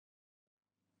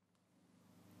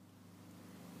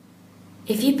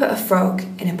If you put a frog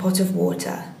in a pot of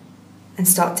water and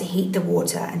start to heat the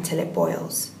water until it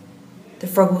boils, the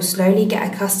frog will slowly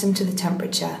get accustomed to the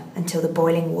temperature until the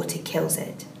boiling water kills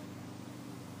it.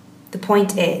 The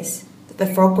point is that the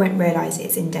frog won't realise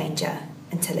it's in danger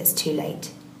until it's too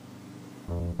late.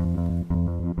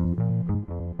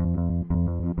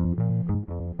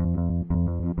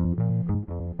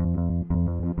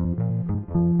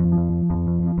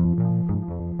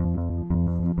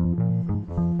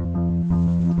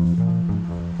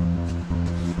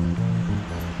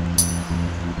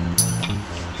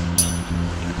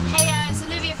 It's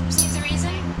Olivia from Sees the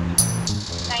Reason.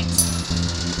 Thanks.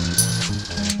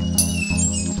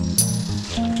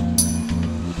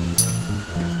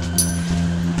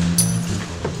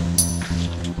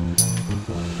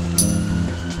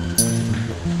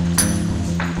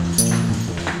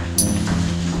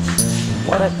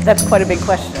 Well, that's quite a big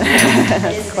question.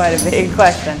 That's quite a big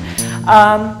question.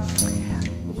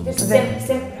 You just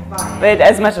simplify But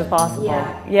as much as possible.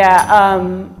 Yeah.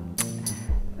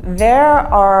 There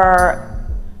are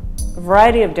a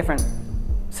variety of different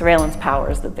surveillance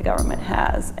powers that the government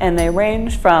has, and they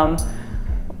range from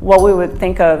what we would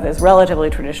think of as relatively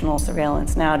traditional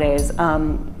surveillance nowadays,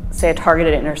 say a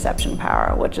targeted interception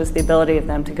power, which is the ability of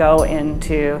them to go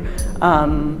into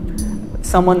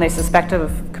someone they suspect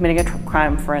of committing a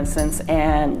crime, for instance,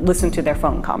 and listen to their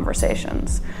phone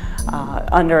conversations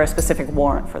under a specific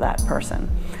warrant for that person.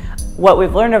 What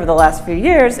we've learned over the last few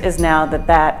years is now that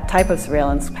that type of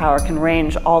surveillance power can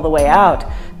range all the way out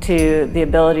to the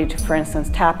ability to, for instance,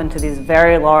 tap into these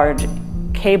very large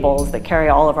cables that carry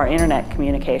all of our internet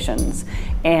communications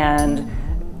and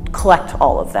collect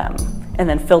all of them and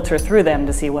then filter through them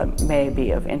to see what may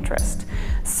be of interest.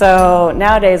 So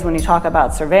nowadays when you talk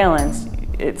about surveillance,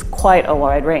 it's quite a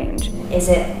wide range. Is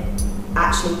it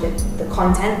actually the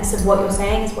contents of what you're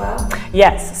saying as well?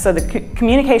 Yes, so the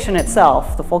communication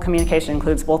itself, the full communication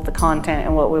includes both the content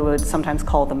and what we would sometimes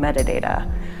call the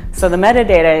metadata. So the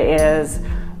metadata is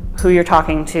who you're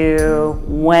talking to,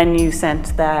 when you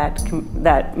sent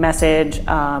that message,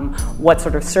 what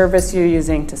sort of service you're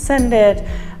using to send it,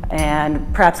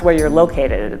 and perhaps where you're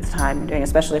located at the time you're doing,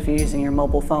 especially if you're using your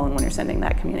mobile phone when you're sending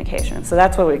that communication. So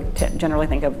that's what we generally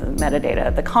think of the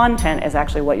metadata. The content is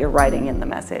actually what you're writing in the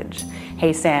message.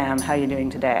 Hey Sam, how you doing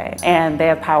today? And they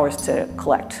have powers to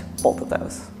collect both of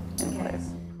those in place.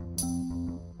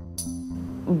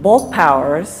 Both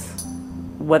powers,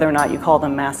 whether or not you call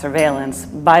them mass surveillance,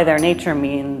 by their nature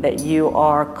mean that you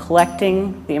are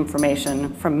collecting the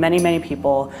information from many, many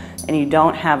people, and you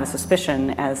don't have a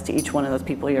suspicion as to each one of those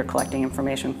people you're collecting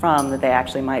information from that they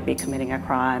actually might be committing a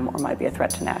crime or might be a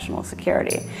threat to national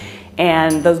security.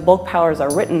 And those bulk powers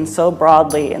are written so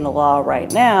broadly in the law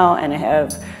right now and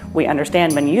have, we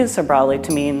understand, been used so broadly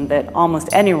to mean that almost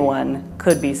anyone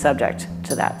could be subject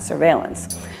to that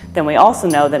surveillance. Then we also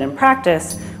know that in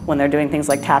practice, when they're doing things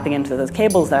like tapping into those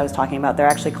cables that I was talking about, they're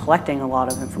actually collecting a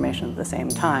lot of information at the same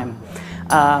time.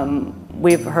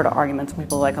 We've heard arguments from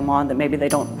people like Amon that maybe they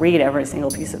don't read every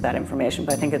single piece of that information,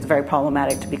 but I think it's very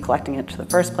problematic to be collecting it to the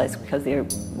first place because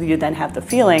you then have the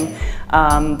feeling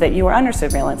that you are under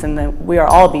surveillance and that we are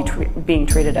all being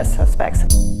treated as suspects.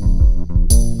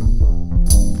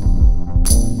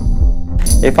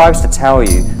 If I was to tell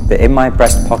you that in my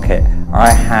breast pocket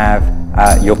I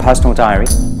have your personal diary,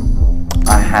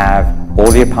 I have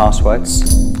all your passwords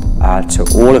to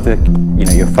all of the,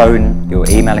 your phone, your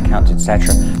email accounts,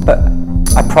 etc. But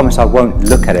I promise I won't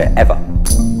look at it ever.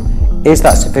 Is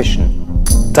that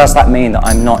sufficient? Does that mean that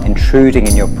I'm not intruding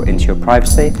into your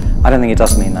privacy? I don't think it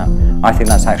does mean that. I think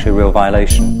that's actually a real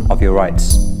violation of your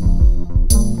rights.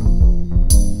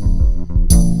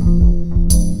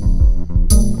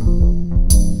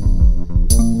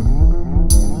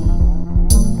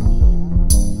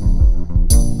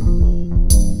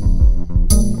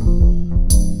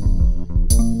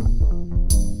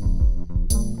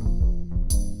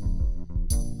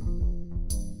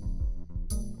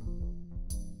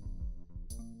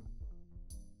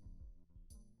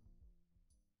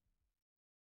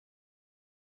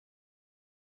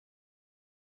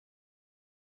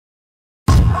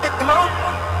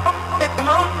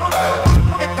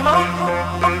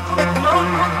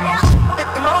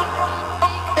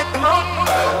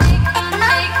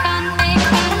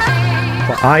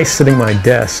 I, sitting at my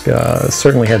desk,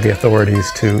 certainly had the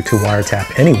authorities to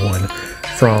wiretap anyone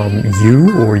from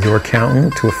you or your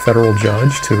accountant to a federal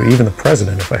judge to even the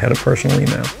president if I had a personal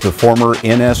email. The former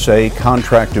NSA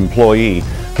contract employee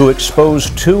who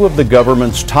exposed two of the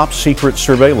government's top secret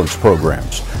surveillance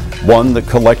programs. one that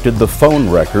collected the phone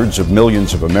records of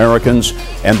millions of Americans,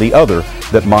 and the other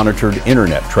that monitored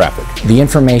internet traffic. The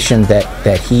information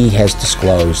that he has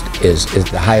disclosed is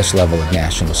the highest level of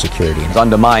national security. It's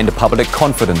undermined public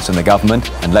confidence in the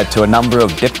government and led to a number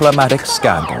of diplomatic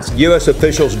scandals. U.S.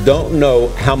 officials don't know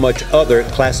how much other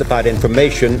classified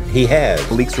information he has.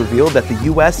 Leaks revealed that the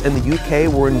U.S. and the U.K.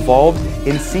 were involved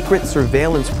in secret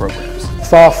surveillance programs.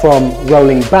 Far from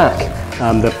rolling back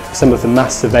some of the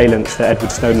mass surveillance that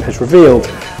Edward Snowden has revealed,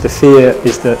 the fear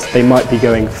is that they might be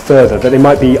going further, that they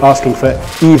might be asking for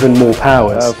even more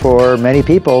powers. For many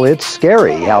people, it's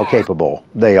scary how capable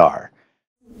they are.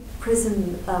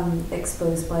 Prison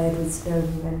exposed by Edward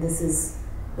Snowden, and this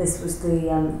was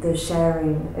the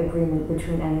sharing agreement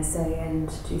between NSA and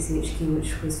GCHQ,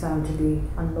 which was found to be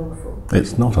unlawful.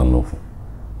 It's not unlawful.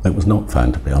 It was not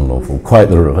found to be unlawful, quite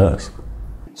the reverse.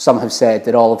 Some have said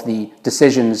that all of the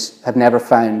decisions have never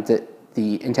found that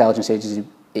the intelligence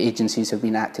agencies have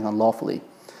been acting unlawfully.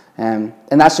 And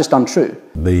that's just untrue.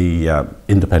 The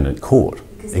independent court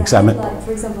examined...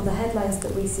 For example, the headlines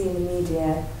that we see in the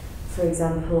media, for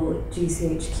example,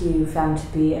 GCHQ found to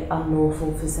be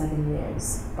unlawful for 7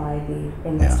 years by the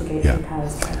Investigatory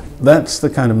Powers. That's the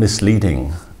kind of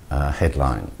misleading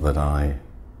headline that I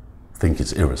think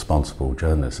is irresponsible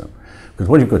journalism. Because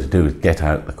what you've got to do is get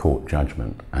out the court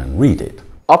judgment and read it.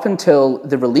 Up until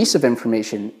the release of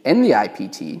information in the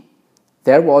IPT,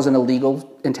 there was an illegal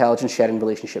intelligence sharing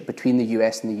relationship between the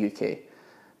US and the UK.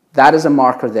 That is a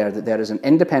marker there that there is an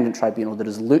independent tribunal that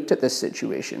has looked at this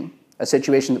situation, a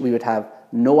situation that we would have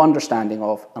no understanding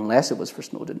of unless it was for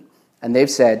Snowden. And they've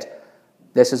said,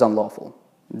 this is unlawful.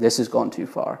 This has gone too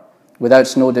far. Without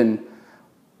Snowden,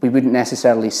 we wouldn't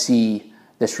necessarily see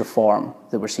this reform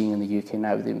that we're seeing in the UK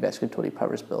now with the Investigatory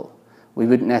Powers Bill. We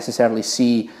wouldn't necessarily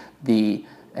see the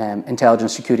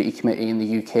Intelligence Security Committee in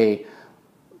the UK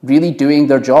really doing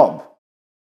their job.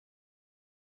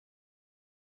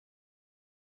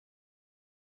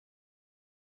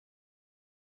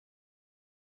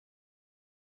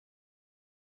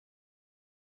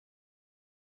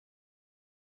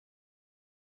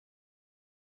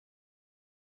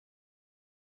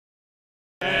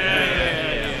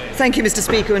 Thank you, Mr.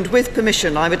 Speaker, and with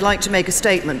permission, I would like to make a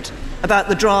statement about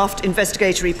the draft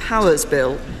Investigatory Powers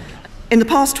Bill. In the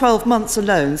past 12 months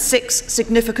alone, 6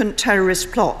 significant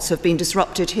terrorist plots have been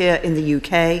disrupted here in the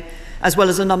UK, as well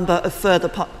as a number of further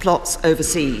plots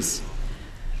overseas.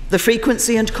 The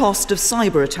frequency and cost of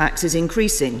cyber attacks is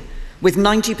increasing, with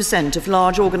 90% of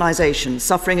large organisations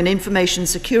suffering an information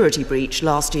security breach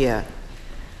last year.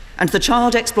 And the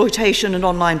Child Exploitation and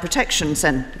Online Protection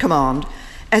Command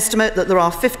estimate that there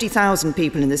are 50,000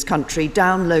 people in this country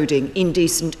downloading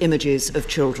indecent images of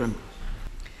children.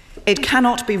 It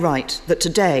cannot be right that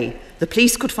today the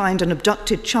police could find an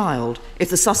abducted child if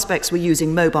the suspects were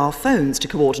using mobile phones to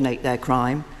coordinate their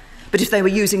crime, but if they were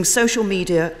using social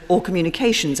media or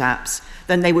communications apps,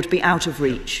 then they would be out of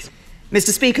reach.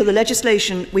 Mr. Speaker, the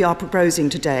legislation we are proposing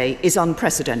today is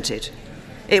unprecedented.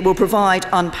 It will provide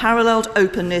unparalleled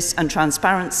openness and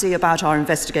transparency about our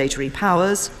investigatory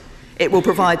powers. It will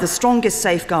provide the strongest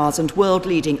safeguards and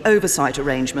world-leading oversight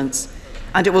arrangements,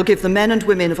 and it will give the men and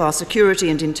women of our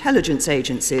security and intelligence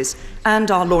agencies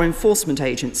and our law enforcement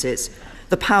agencies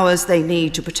the powers they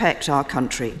need to protect our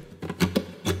country.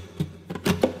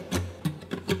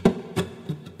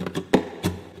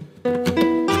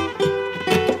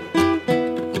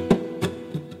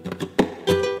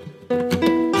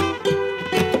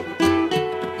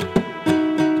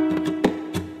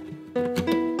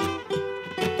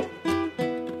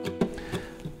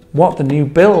 What the new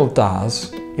bill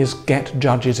does is get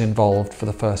judges involved for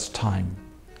the first time.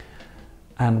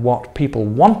 And what people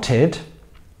wanted,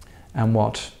 and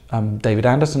what David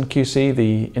Anderson QC,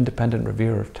 the independent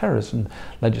reviewer of terrorism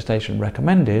legislation,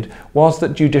 recommended, was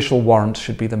that judicial warrants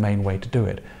should be the main way to do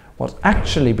it. What's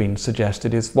actually been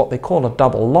suggested is what they call a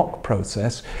double lock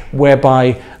process,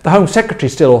 whereby the Home Secretary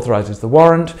still authorises the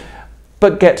warrant,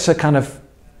 but gets a kind of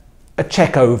a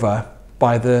check over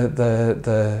by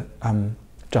the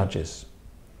judges.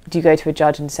 Do you go to a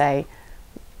judge and say,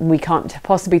 we can't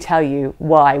possibly tell you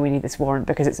why we need this warrant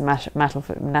because it's a matter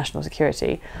for national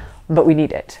security, but we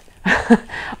need it?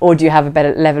 Or do you have a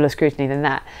better level of scrutiny than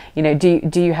that? You know,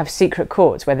 do you have secret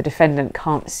courts where the defendant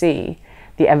can't see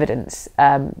the evidence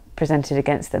presented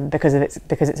against them because it's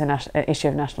an issue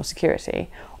of national security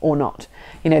or not?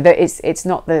 You know, it's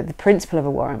not the principle of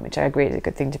a warrant, which I agree is a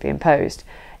good thing to be imposed.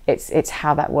 It's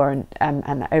how that warrant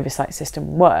and that oversight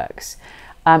system works.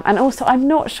 And also, I'm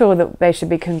not sure that they should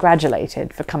be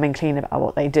congratulated for coming clean about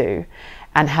what they do.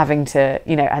 and having to,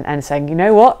 you know, and saying, you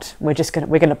know what, we're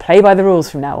going to play by the rules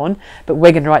from now on, but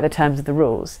we're going to write the terms of the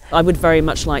rules. I would very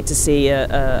much like to see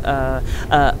a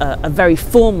very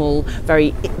formal,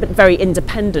 very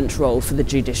independent role for the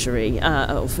judiciary,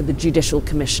 or for the judicial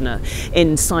commissioner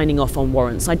in signing off on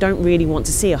warrants. I don't really want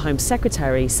to see a Home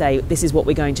Secretary say, this is what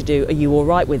we're going to do, are you all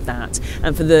right with that?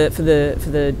 And for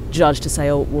the judge to say,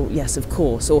 oh well, yes, of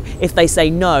course, or if they say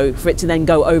no, for it to then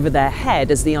go over their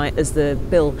head as the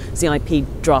IP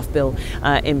draft bill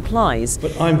implies.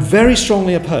 But I'm very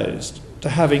strongly opposed to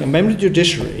having a member of the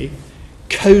judiciary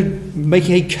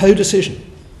making a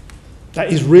co-decision.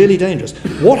 That is really dangerous.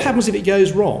 What happens if it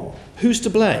goes wrong? Who's to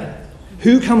blame?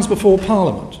 Who comes before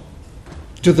Parliament?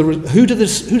 Who do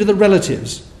the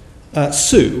relatives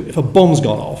sue if a bomb's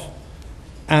gone off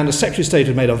and a Secretary of State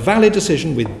had made a valid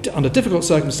decision under difficult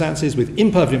circumstances with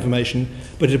imperfect information,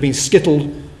 but it had been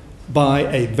skittled by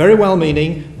a very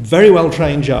well-meaning, very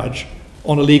well-trained judge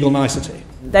on a legal nicety?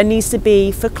 There needs to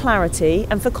be, for clarity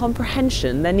and for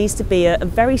comprehension, there needs to be a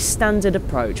very standard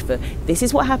approach for this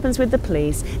is what happens with the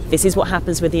police, this is what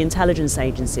happens with the intelligence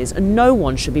agencies, and no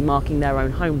one should be marking their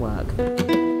own homework.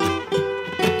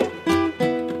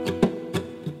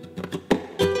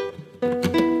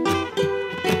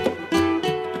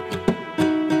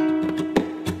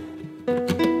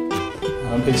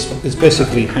 It's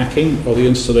basically hacking or the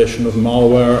installation of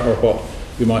malware, or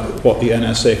what the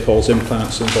NSA calls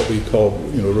implants and what we call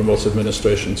remote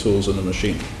administration tools in a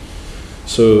machine.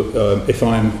 So if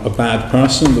I'm a bad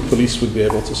person, the police would be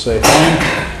able to say,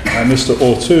 fine, Mr.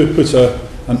 O2 put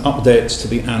an update to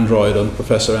the Android on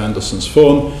Professor Anderson's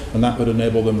phone, and that would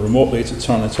enable them remotely to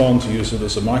turn it on, to use it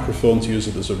as a microphone, to use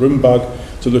it as a room bug,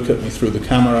 to look at me through the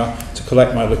camera, to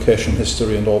collect my location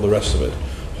history and all the rest of it.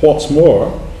 What's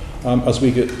more, as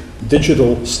we get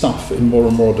digital stuff in more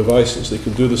and more devices, they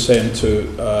could do the same to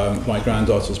my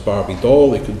granddaughter's Barbie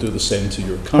doll, they could do the same to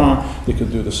your car, they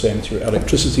could do the same to your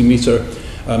electricity meter.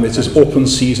 It is open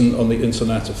season on the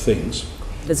Internet of Things.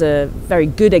 There's a very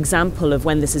good example of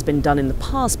when this has been done in the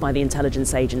past by the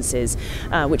intelligence agencies,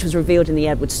 which was revealed in the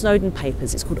Edward Snowden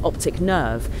papers. It's called optic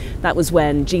nerve. That was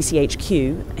when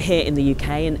GCHQ here in the UK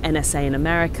and NSA in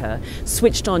America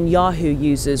switched on Yahoo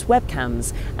users'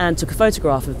 webcams and took a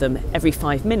photograph of them every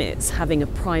 5 minutes having a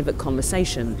private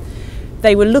conversation.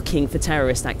 They were looking for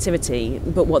terrorist activity,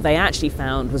 but what they actually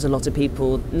found was a lot of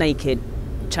people naked,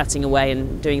 chatting away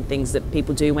and doing things that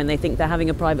people do when they think they're having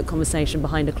a private conversation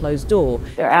behind a closed door.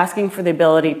 They're asking for the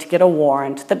ability to get a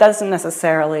warrant that doesn't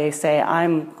necessarily say,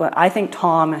 I think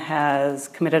Tom has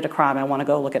committed a crime, I want to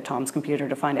go look at Tom's computer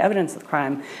to find evidence of the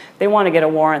crime. They want to get a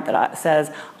warrant that says,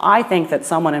 I think that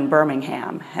someone in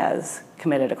Birmingham has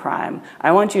committed a crime.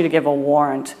 I want you to give a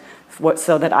warrant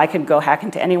so that I could go hack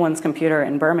into anyone's computer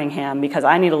in Birmingham because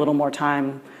I need a little more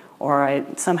time, or I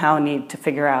somehow need to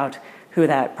figure out who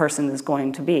that person is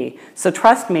going to be. So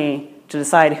trust me to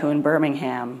decide who in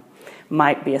Birmingham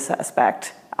might be a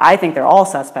suspect. I think they're all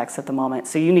suspects at the moment,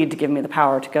 so you need to give me the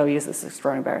power to go use this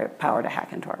extraordinary power to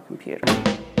hack into our computer.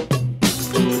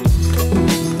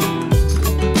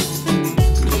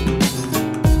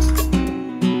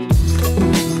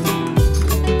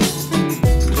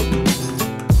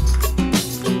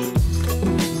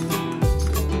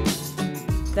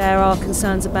 There are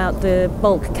concerns about the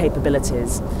bulk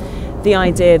capabilities. The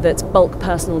idea that bulk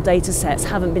personal data sets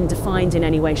haven't been defined in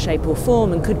any way, shape or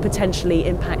form and could potentially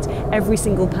impact every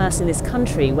single person in this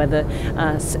country, whether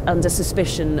under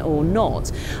suspicion or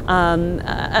not.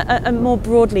 And more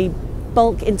broadly,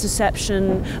 bulk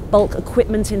interception, bulk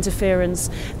equipment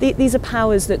interference. These are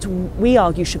powers that we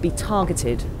argue should be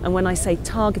targeted. And when I say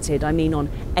targeted, I mean on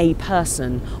a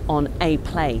person, on a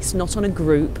place, not on a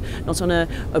group, not on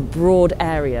a broad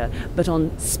area, but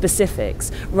on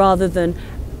specifics, rather than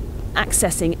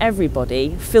accessing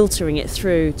everybody, filtering it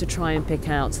through to try and pick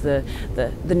out the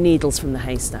needles from the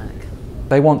haystack.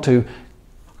 They want to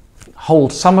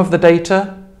hold some of the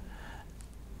data,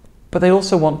 but they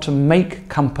also want to make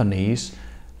companies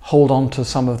hold on to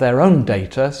some of their own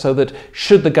data so that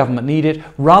should the government need it,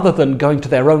 rather than going to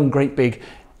their own great big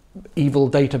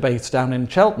evil database down in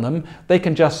Cheltenham, they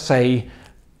can just say,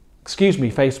 excuse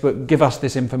me, Facebook, give us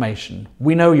this information.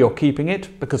 We know you're keeping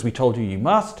it because we told you you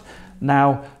must.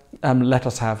 Now, let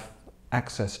us have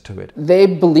access to it. They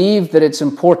believe that it's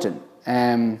important.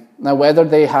 Now, whether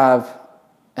they have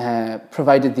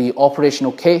provided the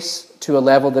operational case to a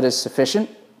level that is sufficient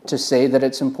to say that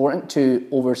it's important to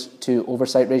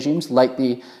oversight regimes like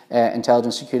the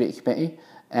Intelligence Security Committee,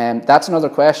 that's another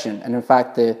question. And in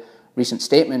fact, the recent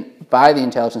statement by the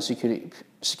Intelligence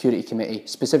Security Committee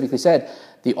specifically said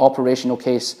the operational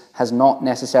case has not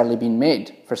necessarily been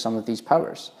made for some of these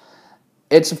powers.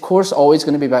 It's of course always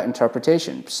going to be about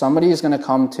interpretation. Somebody is going to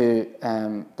come to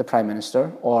the Prime Minister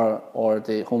or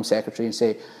the Home Secretary and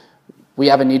say, we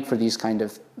have a need for these kind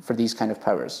of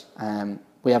powers.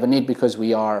 We have a need because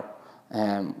we are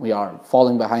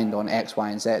falling behind on X, Y,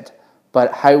 and Z.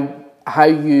 But how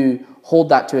you hold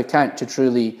that to account to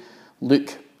truly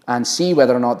look and see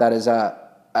whether or not that is a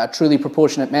truly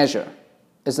proportionate measure.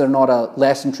 Is there not a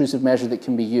less intrusive measure that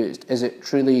can be used? Is it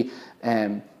truly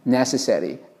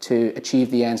necessary to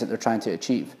achieve the ends that they're trying to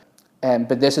achieve?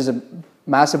 But this is a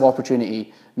massive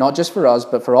opportunity, not just for us,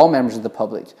 but for all members of the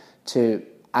public to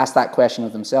ask that question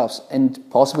of themselves and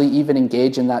possibly even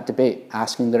engage in that debate,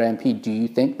 asking their MP, do you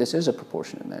think this is a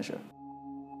proportionate measure?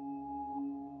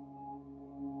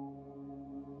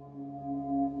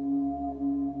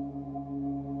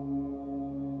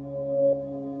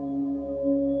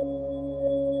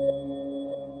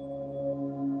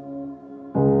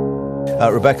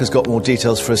 Rebecca's got more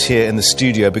details for us here in the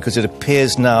studio, because it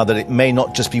appears now that it may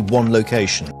not just be one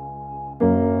location.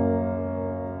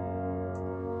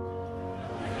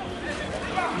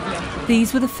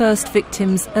 These were the first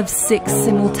victims of 6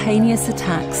 simultaneous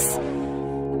attacks.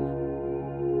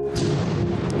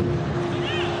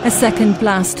 A second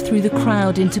blast threw the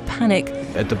crowd into panic.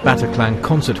 At the Bataclan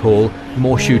concert hall,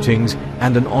 more shootings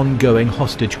and an ongoing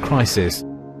hostage crisis.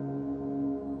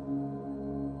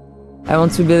 I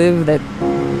want to believe that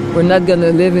we're not going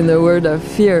to live in a world of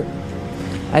fear.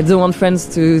 I don't want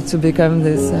France to become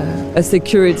this a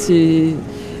security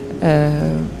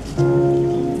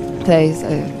place.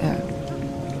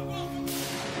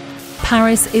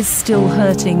 Paris is still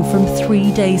hurting from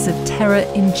 3 days of terror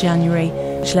in January,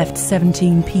 which left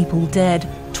 17 people dead,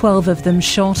 12 of them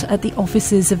shot at the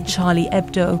offices of Charlie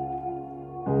Hebdo.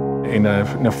 In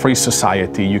a free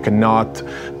society, you cannot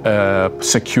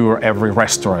secure every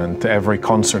restaurant, every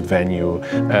concert venue,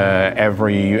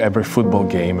 every football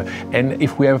game. And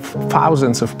if we have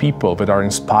thousands of people that are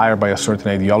inspired by a certain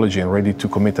ideology and ready to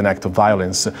commit an act of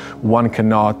violence, one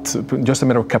cannot, just a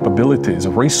matter of capabilities,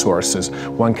 of resources,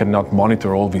 one cannot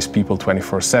monitor all these people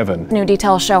 24/7. New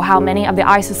details show how many of the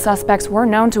ISIS suspects were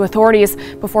known to authorities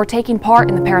before taking part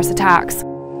in the Paris attacks.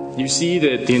 You see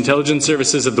that the intelligence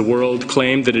services of the world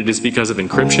claim that it is because of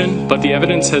encryption, but the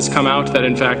evidence has come out that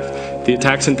in fact the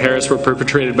attacks in Paris were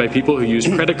perpetrated by people who used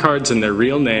credit cards in their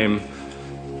real name,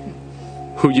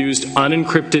 who used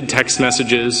unencrypted text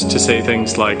messages to say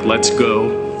things like, let's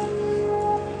go.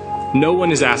 No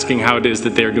one is asking how it is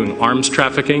that they are doing arms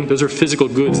trafficking. Those are physical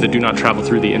goods that do not travel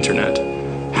through the internet.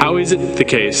 How is it the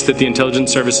case that the intelligence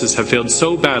services have failed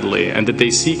so badly and that they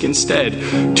seek instead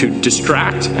to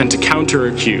distract and to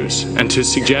counter-accuse and to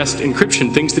suggest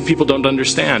encryption, things that people don't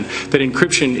understand, that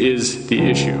encryption is the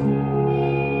issue?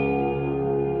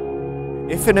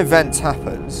 If an event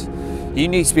happens, you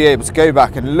need to be able to go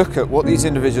back and look at what these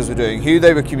individuals were doing, who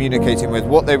they were communicating with,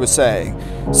 what they were saying,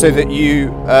 so that you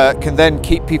can then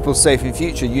keep people safe in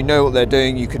future. You know what they're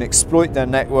doing, you can exploit their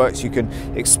networks, you can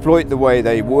exploit the way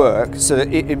they work, so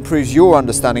that it improves your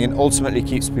understanding and ultimately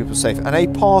keeps people safe. And a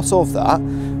part of that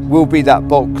will be that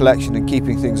bulk collection and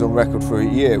keeping things on record for a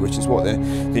year, which is what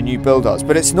the new bill does.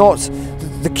 But it's not,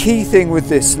 the key thing with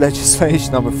this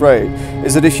legislation, I'm afraid,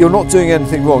 is that if you're not doing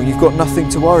anything wrong, you've got nothing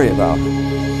to worry about.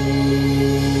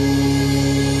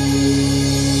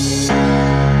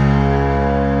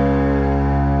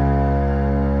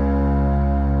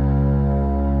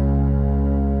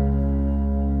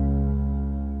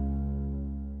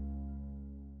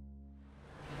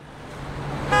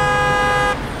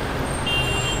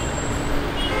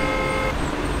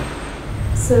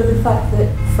 So the fact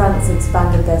that France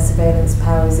expanded their surveillance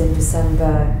powers in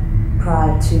December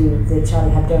prior to the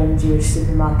Charlie Hebdo and Jewish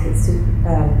supermarket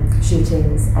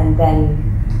shootings, and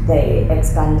then they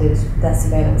expanded their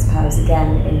surveillance powers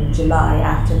again in July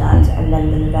after that, and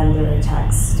then the November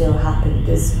attacks still happened.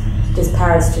 Does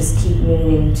Paris just keep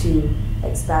meaning to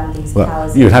expand these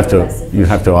powers? You'd have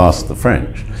to ask the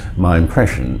French. My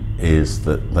impression is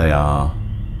that they are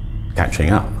catching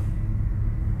up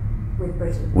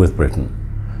with Britain.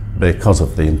 Because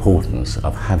of the importance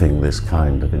of having this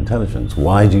kind of intelligence.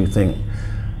 Why do you think,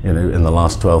 in the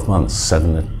last 12 months,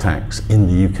 7 attacks in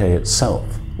the UK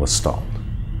itself were stopped?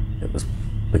 It was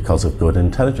because of good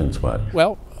intelligence work.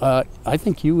 Well, I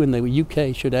think you in the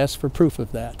UK should ask for proof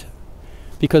of that.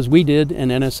 Because we did in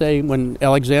NSA, when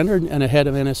Alexander and a head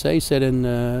of NSA said in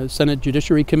the Senate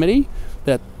Judiciary Committee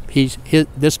that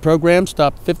this program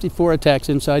stopped 54 attacks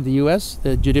inside the US,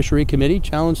 the Judiciary Committee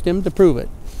challenged him to prove it.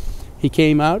 He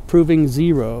came out proving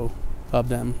 0 of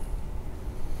them.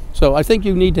 So I think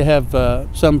you need to have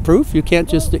some proof. You can't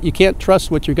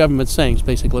trust what your government's saying, is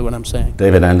basically what I'm saying.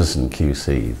 David Anderson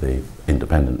QC, the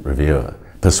independent reviewer,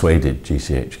 persuaded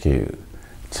GCHQ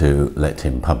to let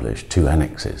him publish 2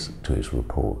 annexes to his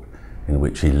report in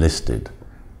which he listed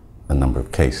a number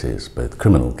of cases, both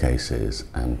criminal cases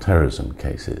and terrorism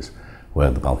cases, where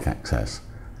the bulk access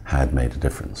had made a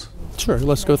difference. Sure,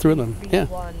 let's go through them. Yeah.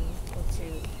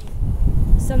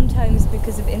 Sometimes,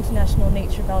 because of international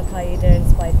nature of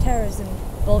Al-Qaeda-inspired terrorism,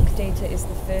 bulk data is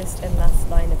the first and last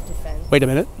line of defense. Wait a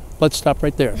minute. Let's stop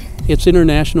right there. It's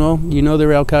international. You know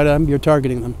they're Al-Qaeda. You're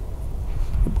targeting them.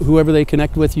 Whoever they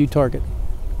connect with, you target.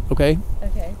 Okay?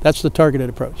 Okay. That's the targeted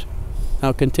approach.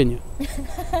 Now continue.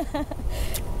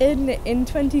 In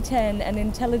 2010, an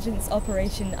intelligence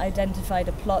operation identified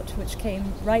a plot which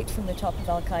came right from the top of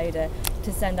Al-Qaeda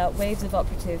to send out waves of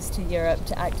operatives to Europe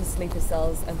to act as sleeper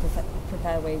cells and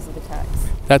prepare waves of attacks.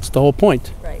 That's the whole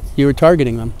point. Right. You were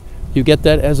targeting them. You get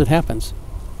that as it happens.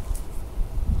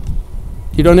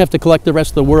 You don't have to collect the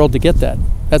rest of the world to get that.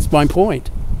 That's my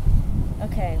point.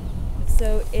 Okay.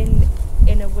 So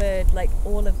in a word, like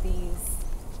all of these...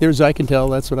 Near as I can tell,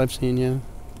 that's what I've seen, yeah.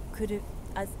 Could it...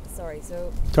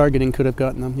 so... Targeting could have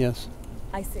gotten them, yes.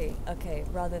 I see. Okay,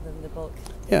 rather than the bulk.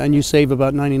 Yeah, and you save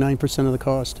about 99% of the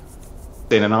cost.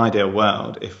 In an ideal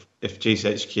world, if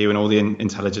GCHQ and all the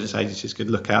intelligence agencies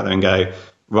could look out there and go,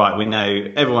 right, we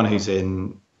know everyone who's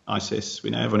in ISIS,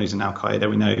 we know everyone who's in Al-Qaeda,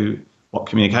 we know what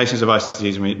communications devices to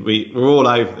use, and we're all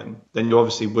over them, then you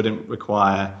obviously wouldn't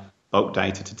require bulk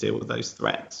data to deal with those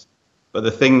threats. But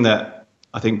the thing that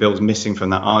I think Bill's missing from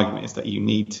that argument is that you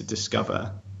need to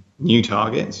discover new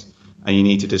targets, and you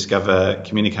need to discover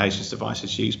communications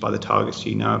devices used by the targets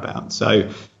you know about.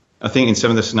 So I think in some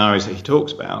of the scenarios that he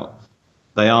talks about,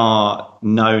 they are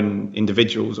known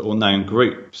individuals or known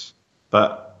groups,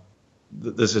 but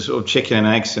there's a sort of chicken and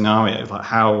egg scenario. Like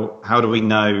how do we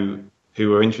know who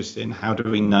we're interested in? How do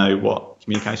we know what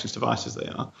communications devices they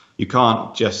are? You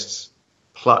can't just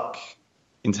pluck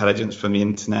intelligence from the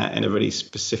internet in a really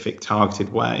specific,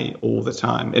 targeted way all the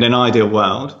time. In an ideal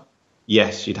world,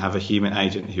 yes, you'd have a human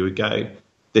agent who would go,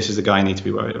 this is the guy you need to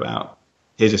be worried about.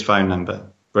 Here's his phone number.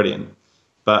 Brilliant.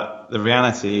 But the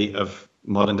reality of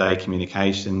modern day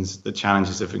communications, the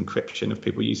challenges of encryption, of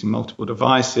people using multiple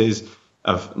devices,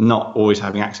 of not always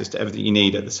having access to everything you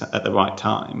need at the right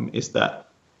time, is that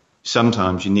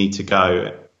sometimes you need to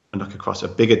go and look across a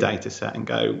bigger data set and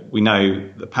go, we know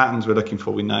the patterns we're looking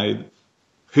for, we know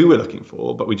who we're looking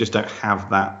for, but we just don't have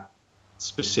that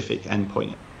specific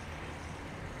endpoint.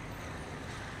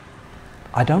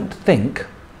 I don't think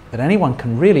that anyone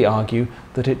can really argue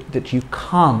that you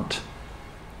can't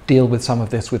deal with some of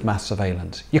this with mass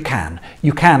surveillance. You can,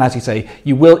 as you say,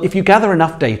 you will, if you gather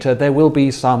enough data, there will be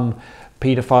some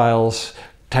paedophiles,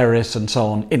 terrorists and so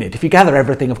on in it. If you gather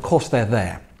everything, of course they're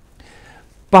there.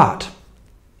 But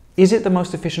is it the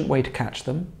most efficient way to catch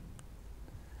them?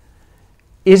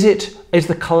 Is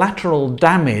the collateral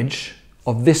damage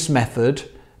of this method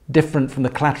different from the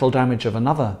collateral damage of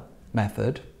another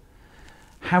method?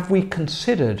 Have we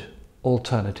considered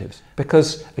alternatives?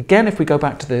 Because again, if we go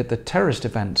back to the terrorist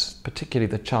events,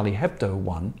 particularly the Charlie Hebdo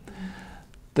one,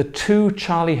 the 2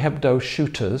 Charlie Hebdo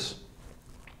shooters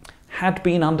had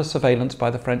been under surveillance by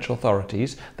the French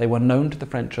authorities. They were known to the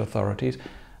French authorities,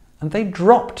 and they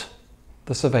dropped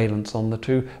the surveillance on the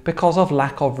 2 because of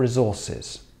lack of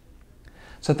resources.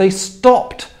 So they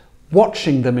stopped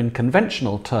watching them in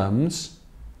conventional terms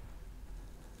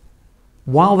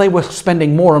while they were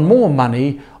spending more and more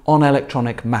money on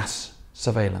electronic mass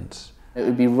surveillance. It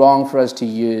would be wrong for us to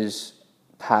use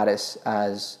Paris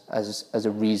as a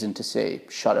reason to say,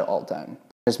 shut it all down.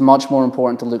 It's much more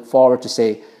important to look forward to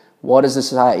say, what is the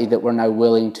society that we're now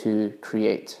willing to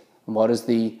create? And what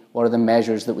are the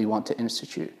measures that we want to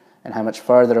institute? And how much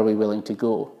further are we willing to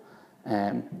go,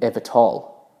 if at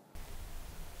all?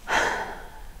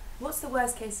 What's the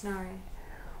worst case scenario?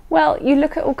 Well, you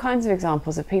look at all kinds of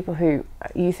examples of people who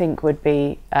you think would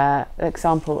be,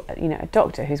 example, a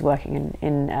doctor who's working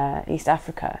in East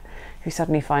Africa, who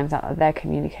suddenly finds out that their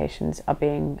communications are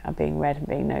being read and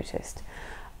being noticed.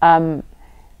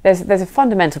 There's a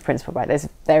fundamental principle, right?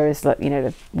 There is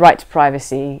the right to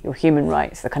privacy, or human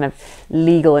rights, the kind of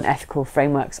legal and ethical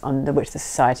frameworks under which the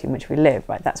society in which we live,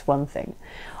 right? That's one thing.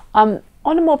 On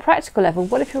a more practical level,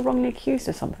 what if you're wrongly accused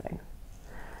of something?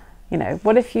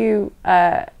 What if you're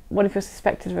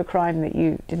suspected of a crime that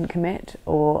you didn't commit,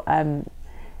 or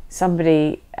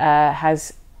somebody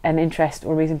has an interest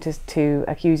or reason to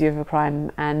accuse you of a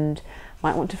crime and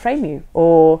might want to frame you?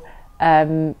 Or, I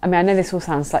know this all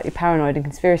sounds slightly paranoid and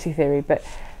conspiracy theory, but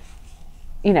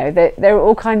you know, there are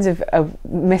all kinds of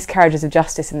miscarriages of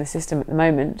justice in the system at the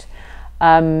moment.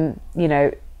 You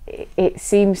know, it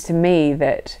seems to me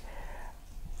that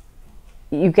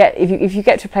if you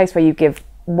get to a place where you give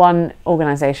one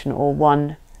organisation or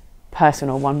one person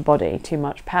or one body too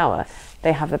much power,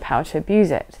 they have the power to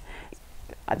abuse it.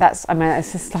 I mean, it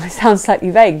sounds slightly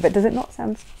vague, but does it not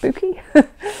sound spooky?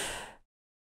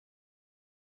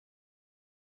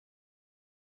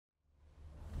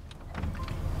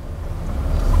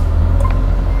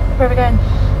 Where are we going?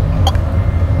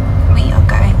 We are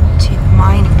going to the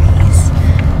Minories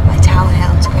by Tower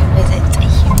Hill to go visit a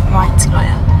human rights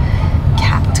lawyer,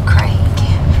 Kat Craig,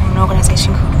 from an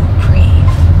organisation called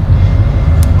Reprieve.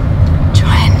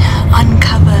 Try and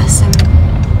uncover some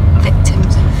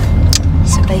victims of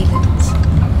surveillance.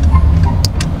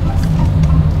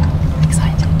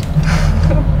 Excited.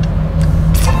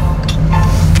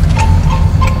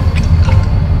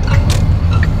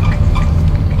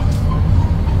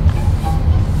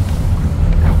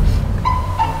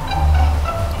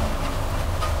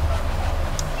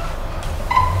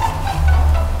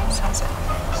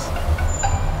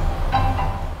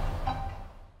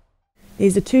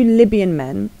 These are two Libyan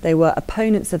men. They were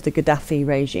opponents of the Gaddafi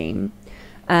regime,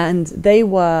 and they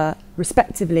were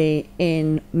respectively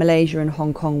in Malaysia and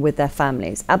Hong Kong with their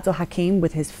families. Abdul Hakim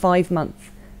with his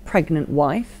 5-month pregnant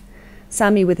wife,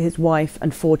 Sami with his wife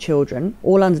and 4 children,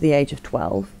 all under the age of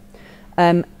 12.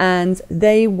 And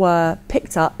they were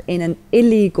picked up in an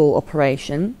illegal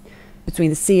operation between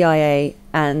the CIA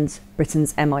and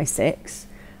Britain's MI6.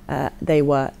 They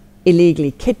were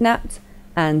illegally kidnapped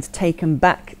and taken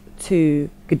back to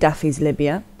Gaddafi's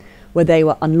Libya, where they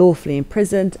were unlawfully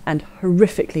imprisoned and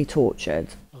horrifically tortured.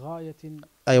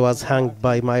 I was hung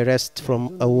by my wrist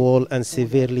from a wall and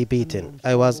severely beaten.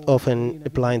 I was often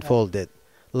blindfolded.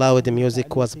 Loud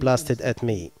music was blasted at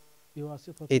me.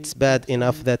 It's bad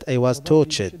enough that I was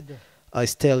tortured. I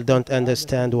still don't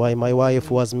understand why my wife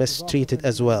was mistreated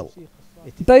as well.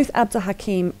 Both Abdul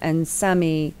Hakim and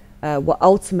Sami were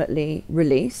ultimately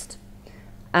released,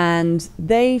 and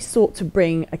they sought to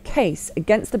bring a case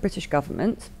against the British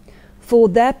government for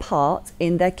their part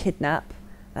in their kidnap,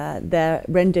 their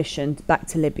rendition back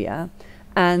to Libya,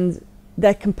 and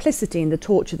their complicity in the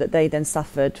torture that they then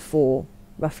suffered for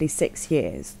roughly 6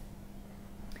 years.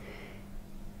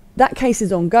 That case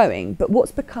is ongoing, but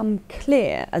what's become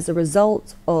clear as a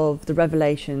result of the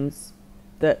revelations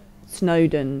that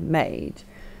Snowden made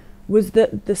was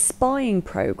that the spying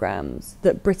programs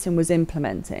that Britain was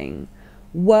implementing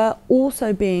were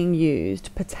also being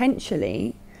used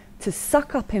potentially to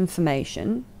suck up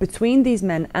information between these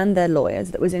men and their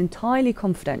lawyers that was entirely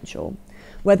confidential,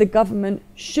 where the government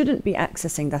shouldn't be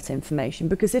accessing that information,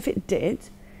 because if it did,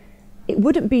 it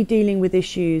wouldn't be dealing with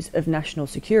issues of national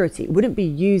security. It wouldn't be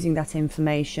using that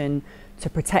information to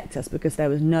protect us because there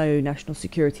was no national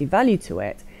security value to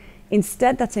it.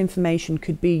 Instead, that information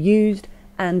could be used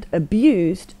and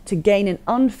abused to gain an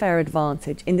unfair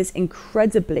advantage in this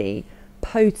incredibly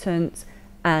potent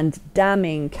and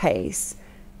damning case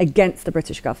against the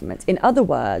British government. In other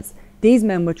words, these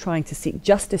men were trying to seek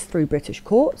justice through British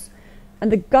courts,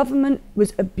 and the government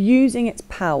was abusing its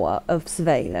power of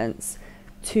surveillance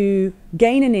to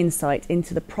gain an insight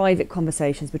into the private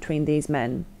conversations between these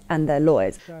men and their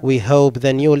lawyers. We hope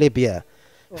the new Libya,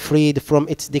 freed from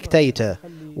its dictator,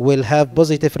 will have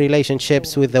positive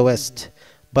relationships with the West,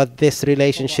 but this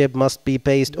relationship must be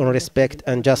based on respect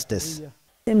and justice.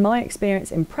 In my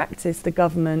experience in practice, the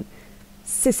government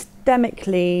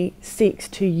systemically seeks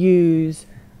to use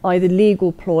either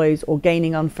legal ploys or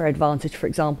gaining unfair advantage, for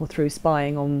example, through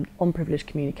spying on privileged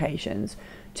communications,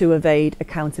 to evade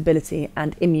accountability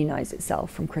and immunise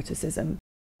itself from criticism.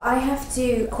 I have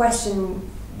to question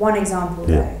one example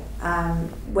though,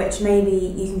 which maybe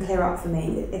you can clear up for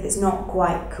me if it's not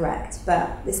quite correct,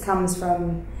 but this comes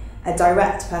from a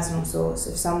direct personal source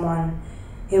of someone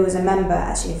who was a member,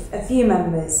 actually a few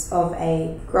members of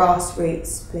a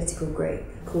grassroots political group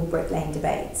called Brick Lane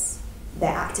Debates.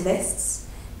 They're activists,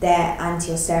 they're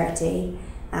anti-austerity,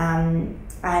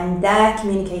 and their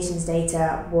communications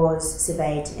data was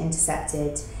surveyed,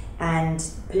 intercepted, and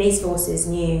police forces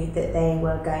knew that they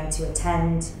were going to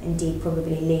attend, indeed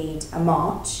probably lead, a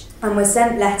march, and were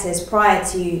sent letters prior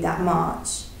to that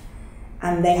march.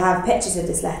 And they have pictures of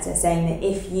this letter saying that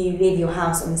if you leave your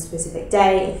house on a specific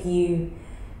day, if you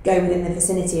go within the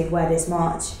vicinity of where this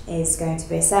march is going to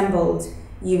be assembled,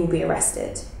 you will be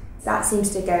arrested. That seems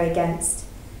to go against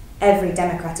every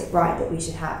democratic right that we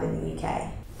should have in the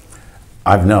UK.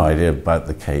 I've no idea about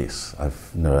the case.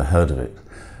 I've never heard of it.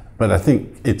 But I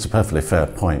think it's a perfectly fair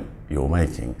point you're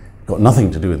making. It's got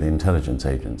nothing to do with the intelligence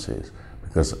agencies,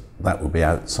 because that would be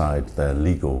outside their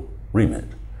legal remit.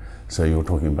 So you're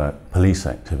talking about police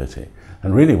activity.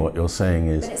 And really what you're saying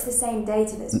is... But it's the same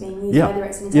data that's being used, yeah, whether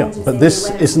it's an intelligence yeah, but agency, this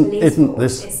whether it's a police isn't force,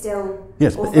 this, it's still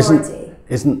yes, authority.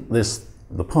 But isn't this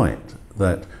the point,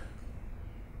 that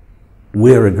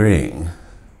we're agreeing,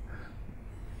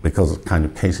 because of the kind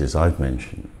of cases I've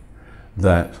mentioned,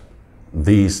 that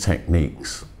these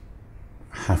techniques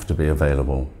have to be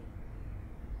available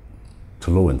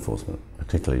to law enforcement,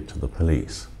 particularly to the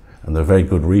police. And there are very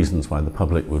good reasons why the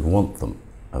public would want them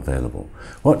available.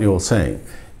 What you're saying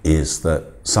is that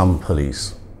some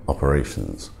police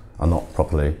operations are not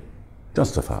properly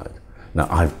justified.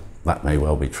 Now, that may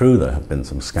well be true. There have been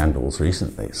some scandals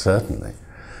recently, certainly.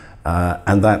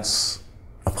 And that's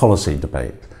a policy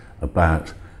debate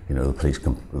about, you know, the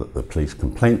Police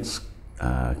Complaints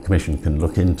Commission can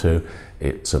look into.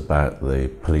 It's about the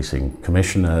policing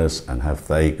commissioners and have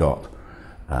they got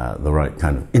the right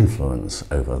kind of influence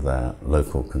over their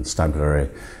local constabulary.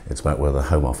 It's about whether the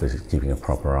Home Office is keeping a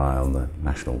proper eye on the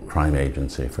National Crime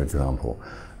Agency, for example,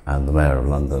 and the Mayor of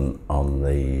London on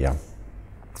the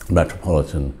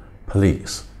Metropolitan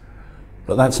Police.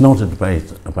 But that's not a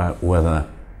debate about whether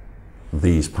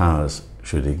these powers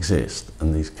should exist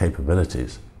and these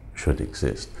capabilities should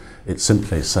exist. It's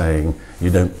simply saying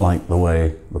you don't like the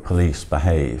way the police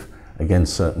behave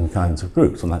against certain kinds of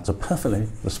groups, and that's a perfectly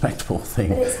respectable thing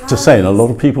to say, and a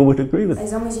lot of people would agree with it.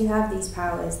 As long as you have these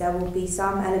powers, there will be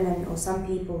some element or some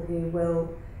people who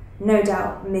will no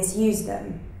doubt misuse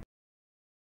them.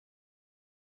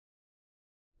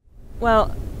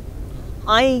 Well,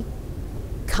 I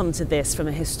come to this from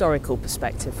a historical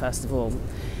perspective, first of all.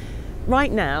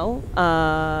 Right now,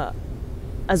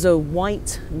 as a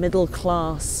white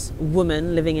middle-class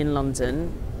woman living in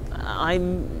London,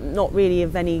 I'm not really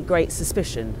of any great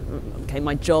suspicion. Okay,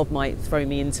 my job might throw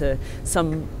me into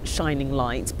some shining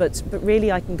light, but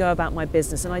really I can go about my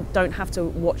business and I don't have to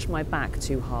watch my back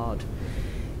too hard.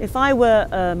 If I were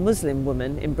a Muslim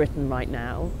woman in Britain right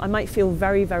now, I might feel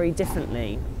very, very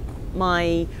differently.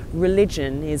 My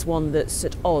religion is one that's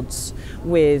at odds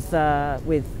with a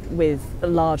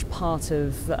large part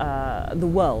of the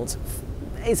world,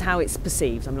 is how it's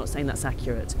perceived. I'm not saying that's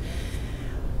accurate.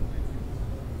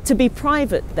 To be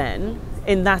private then,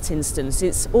 in that instance,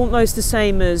 it's almost the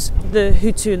same as the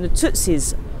Hutu and the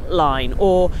Tutsis line,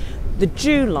 or the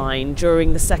Jew line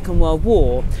during the Second World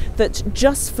War, that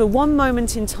just for one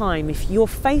moment in time, if your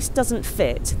face doesn't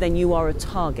fit, then you are a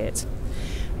target.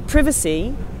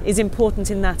 Privacy is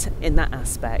important in that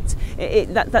aspect.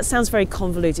 That sounds very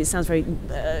convoluted, it sounds very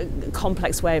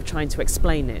complex way of trying to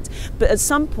explain it. But at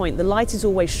some point, the light is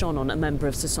always shone on a member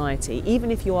of society,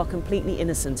 even if you are completely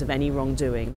innocent of any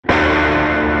wrongdoing.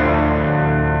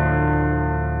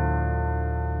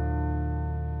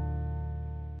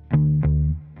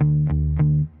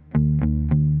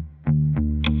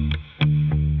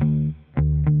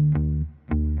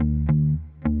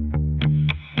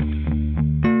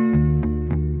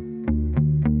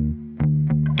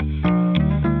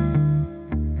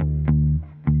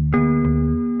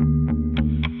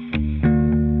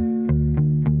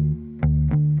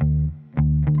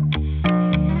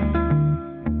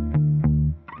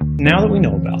 Now that we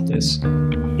know about this,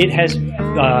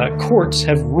 courts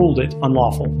have ruled it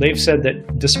unlawful. They've said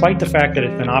that despite the fact that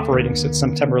it's been operating since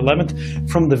September 11th,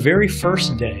 from the very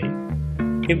first day,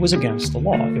 it was against the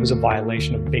law. It was a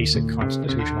violation of basic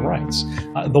constitutional rights.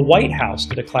 The White House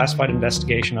did a classified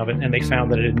investigation of it, and they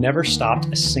found that it had never stopped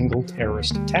a single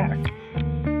terrorist attack.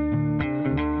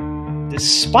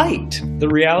 Despite the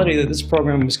reality that this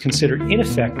program was considered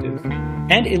ineffective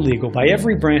and illegal by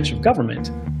every branch of government,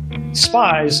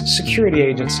 spies, security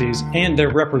agencies, and their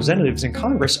representatives in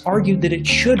Congress argued that it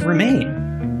should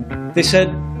remain. They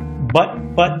said,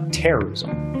 but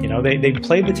terrorism. You know, they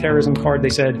played the terrorism card. They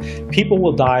said, people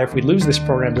will die if we lose this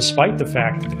program, despite the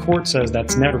fact that the court says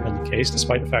that's never been the case,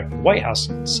 despite the fact that the White House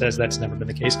says that's never been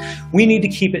the case. We need to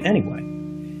keep it anyway.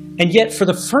 And yet, for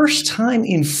the first time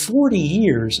in 40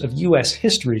 years of U.S.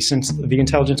 history, since the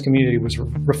intelligence community was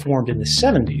reformed in the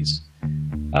 70s,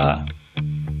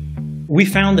 we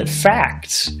found that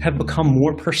facts have become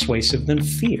more persuasive than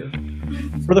fear.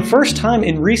 For the first time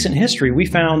in recent history, we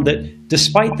found that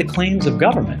despite the claims of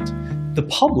government, the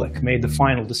public made the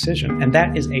final decision, and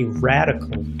that is a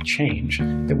radical change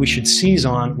that we should seize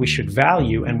on, we should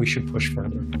value, and we should push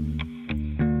further.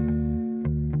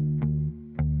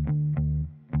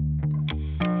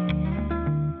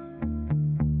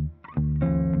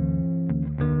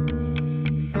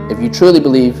 If you truly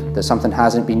believe that something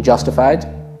hasn't been justified,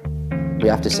 we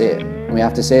have to say it. And we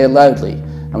have to say it loudly.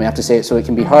 And we have to say it so it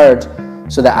can be heard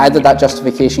so that either that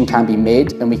justification can be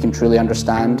made and we can truly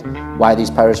understand why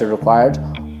these powers are required,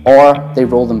 or they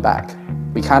roll them back.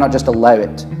 We cannot just allow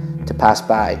it to pass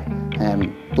by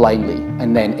blindly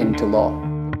and then into law.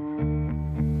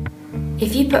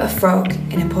 If you put a frog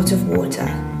in a pot of water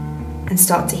and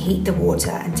start to heat the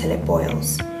water until it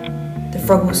boils, the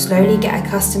frog will slowly get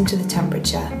accustomed to the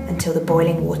temperature until the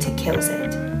boiling water kills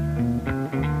it.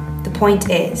 The point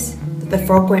is that the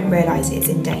frog won't realise it is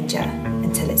in danger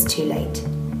until it's too late.